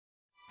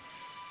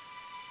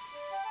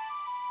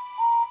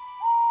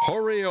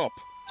Hurry up!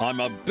 I'm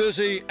a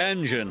busy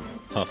engine,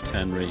 huffed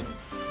Henry.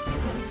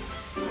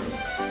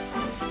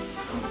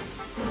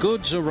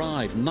 Goods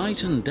arrive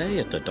night and day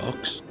at the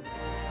docks.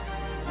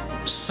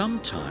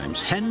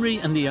 Sometimes Henry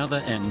and the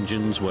other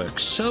engines work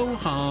so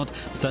hard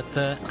that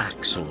their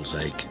axles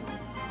ache.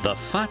 The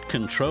fat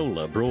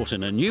controller brought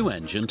in a new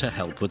engine to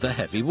help with the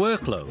heavy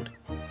workload.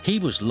 He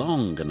was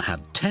long and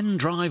had 10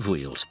 drive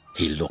wheels.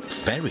 He looked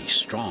very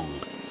strong.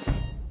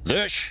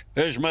 This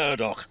is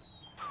Murdoch.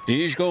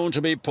 He's going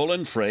to be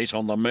pulling freight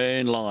on the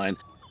main line.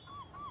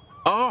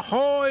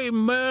 Ahoy,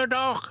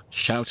 Murdoch!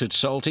 Shouted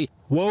Salty.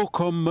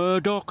 Welcome,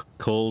 Murdoch,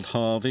 called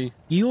Harvey.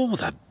 You're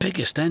the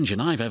biggest engine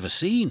I've ever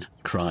seen,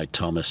 cried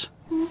Thomas.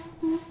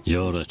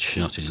 You're a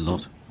chatty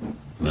lot,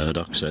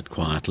 Murdoch said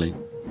quietly.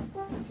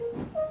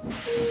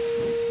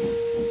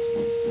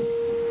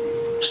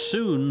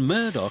 Soon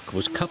Murdoch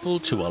was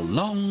coupled to a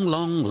long,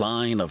 long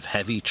line of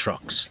heavy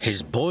trucks.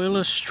 His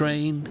boiler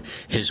strained,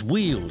 his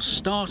wheels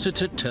started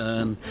to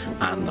turn,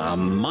 and the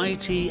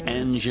mighty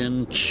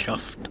engine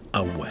chuffed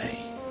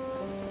away.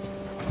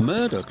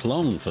 Murdoch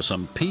longed for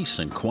some peace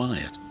and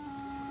quiet.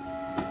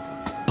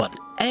 But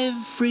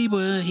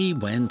everywhere he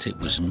went, it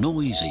was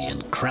noisy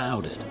and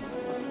crowded.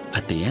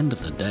 At the end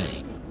of the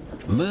day,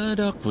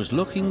 Murdoch was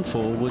looking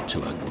forward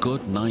to a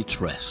good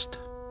night's rest.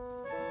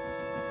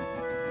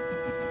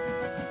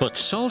 But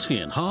Salty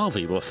and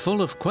Harvey were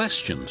full of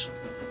questions.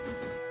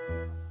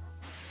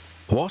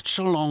 What's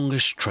the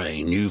longest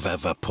train you've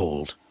ever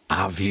pulled?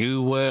 Have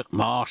you worked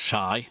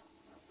Marseille?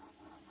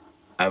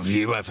 Have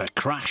you ever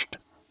crashed?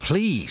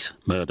 Please,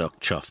 Murdoch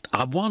chuffed.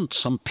 I want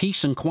some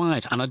peace and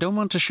quiet, and I don't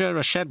want to share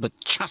a shed with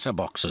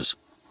chatterboxes.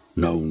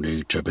 No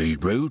need to be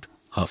rude,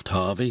 huffed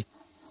Harvey.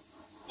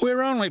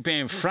 We're only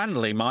being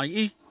friendly,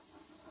 matey.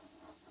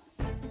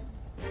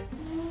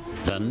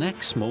 The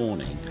next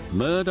morning,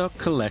 Murdoch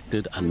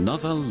collected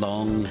another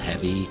long,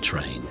 heavy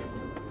train.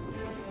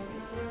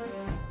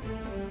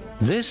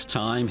 This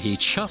time he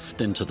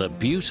chuffed into the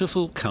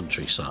beautiful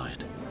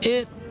countryside.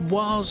 It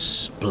was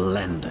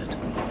splendid.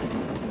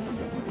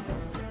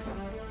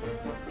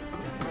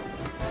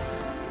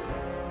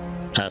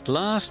 At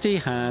last he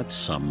had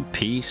some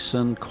peace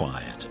and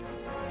quiet.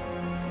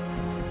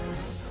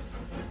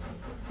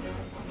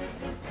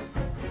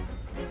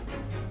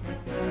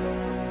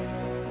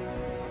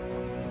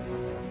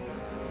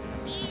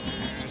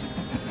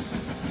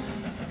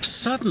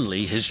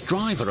 Suddenly his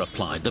driver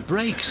applied the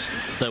brakes.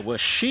 There were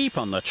sheep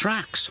on the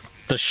tracks.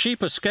 The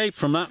sheep escaped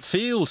from that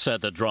field,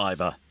 said the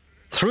driver.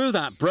 Through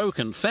that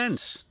broken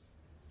fence.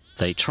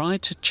 They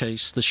tried to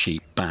chase the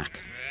sheep back.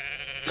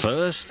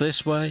 First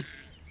this way,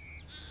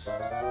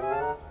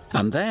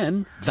 and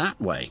then that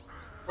way.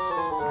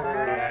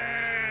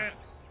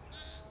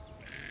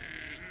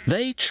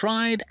 They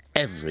tried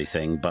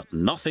everything, but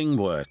nothing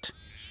worked.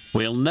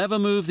 We'll never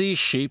move these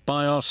sheep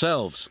by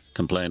ourselves,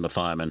 complained the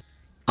fireman.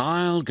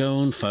 I'll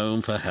go and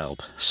phone for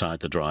help, sighed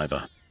the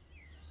driver.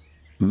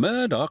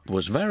 Murdoch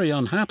was very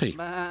unhappy.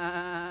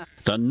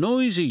 The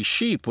noisy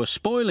sheep were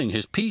spoiling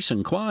his peace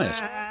and quiet.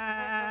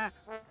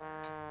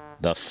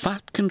 The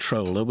fat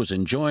controller was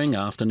enjoying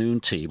afternoon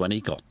tea when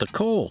he got the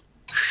call.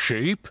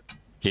 Sheep?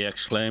 He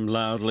exclaimed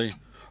loudly.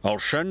 I'll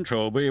send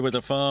Toby with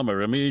the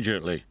farmer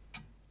immediately.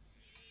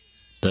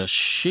 The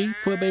sheep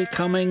were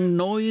becoming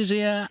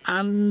noisier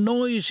and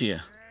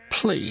noisier.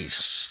 Please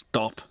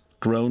stop,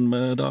 groaned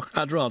Murdoch.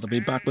 I'd rather be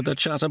back with the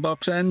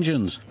chatterbox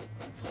engines.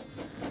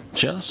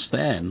 Just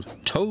then,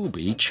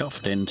 Toby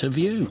chuffed into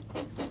view.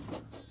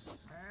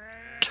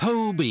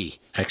 Toby,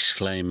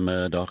 exclaimed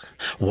Murdoch,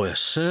 we're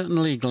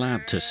certainly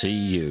glad to see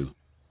you.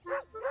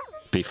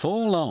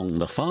 Before long,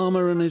 the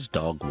farmer and his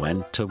dog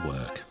went to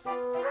work.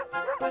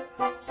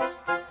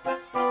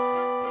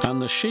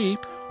 And the sheep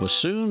were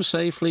soon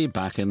safely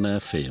back in their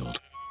field.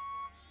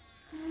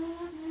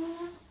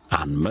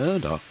 And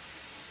Murdoch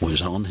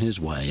was on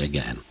his way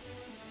again.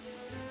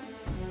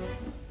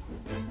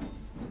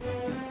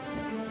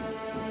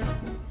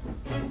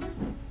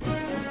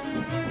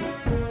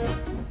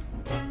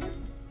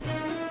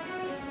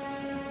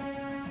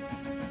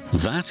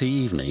 That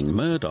evening,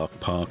 Murdoch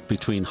parked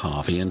between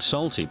Harvey and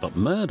Salty, but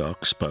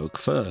Murdoch spoke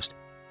first.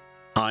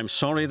 I'm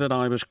sorry that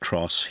I was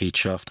cross, he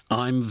chuffed.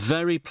 I'm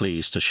very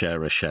pleased to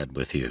share a shed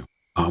with you.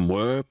 And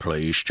we're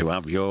pleased to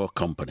have your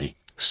company,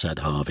 said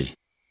Harvey.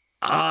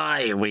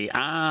 Aye, we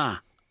are,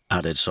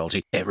 added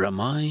Salty. It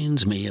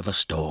reminds me of a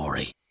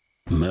story.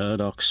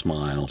 Murdoch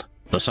smiled.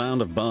 The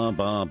sound of bar,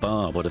 bar,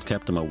 bar would have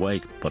kept him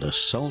awake, but a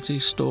Salty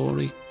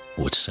story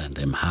would send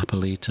him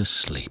happily to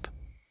sleep.